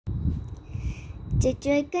The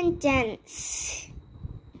dragon dance.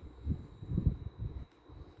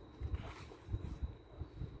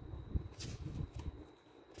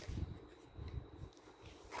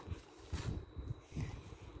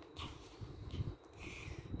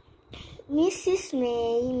 Mrs.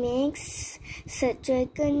 May makes the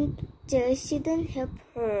dragon. The children help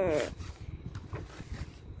her.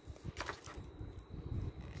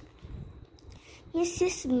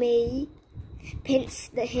 Mrs. May paints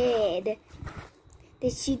the head. The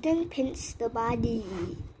children paints the body.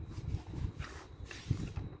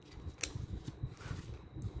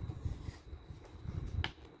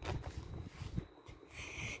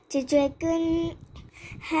 The dragon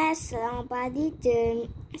has a long body. The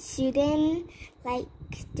children like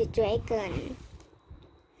the dragon.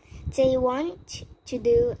 They want to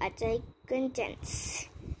do a dragon dance.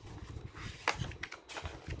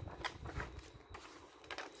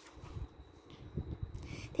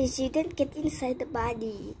 The children get inside the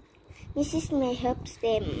body. Mrs. May helps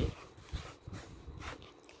them.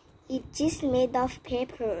 It is made of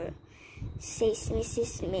paper, says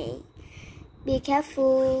Mrs. May. Be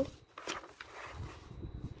careful.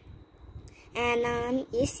 An arm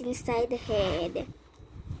is inside the head.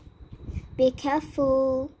 Be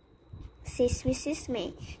careful, says Mrs.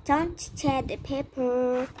 May. Don't tear the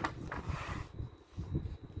paper.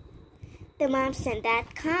 The moms and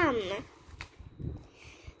dad come.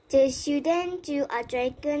 The children do a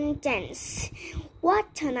dragon dance.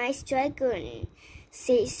 What a nice dragon,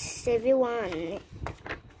 says everyone.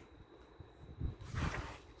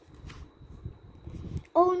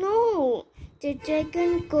 Oh no, the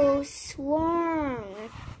dragon goes wrong.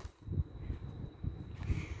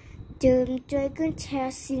 The dragon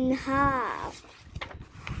tears in half.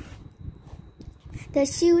 The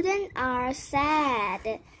children are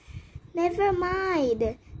sad. Never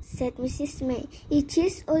mind, said Mrs. May. It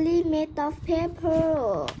is only made of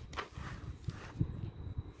paper.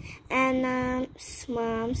 Anna's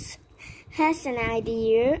mom has an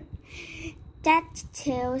idea. Dad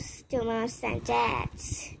tells the moms and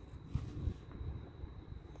dads.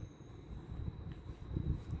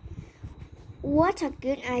 What a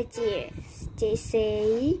good idea, they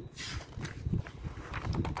say.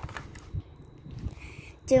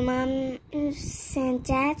 The moms and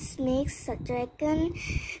dads make a dragon.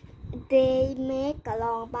 They make a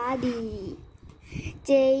long body.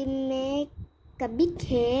 They make a big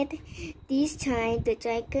head. This time the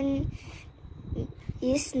dragon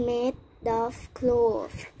is made of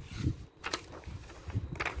cloth.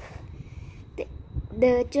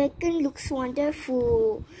 The dragon looks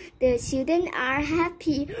wonderful. The children are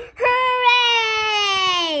happy. Hooray!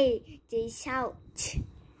 They shout.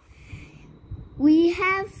 We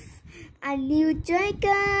have a new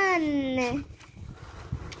dragon.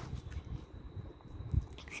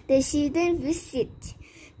 The children visit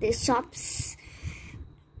the shops.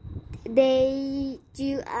 They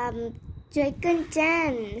do a dragon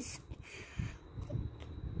dance.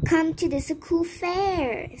 Come to the school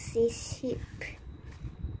fair, says Hip.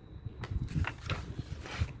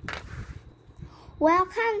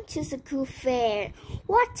 Welcome to the school fair.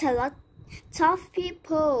 What a lot of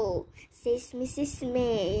people, says Mrs.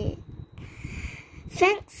 May.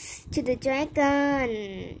 Thanks to the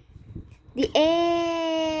dragon. The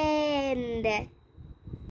end.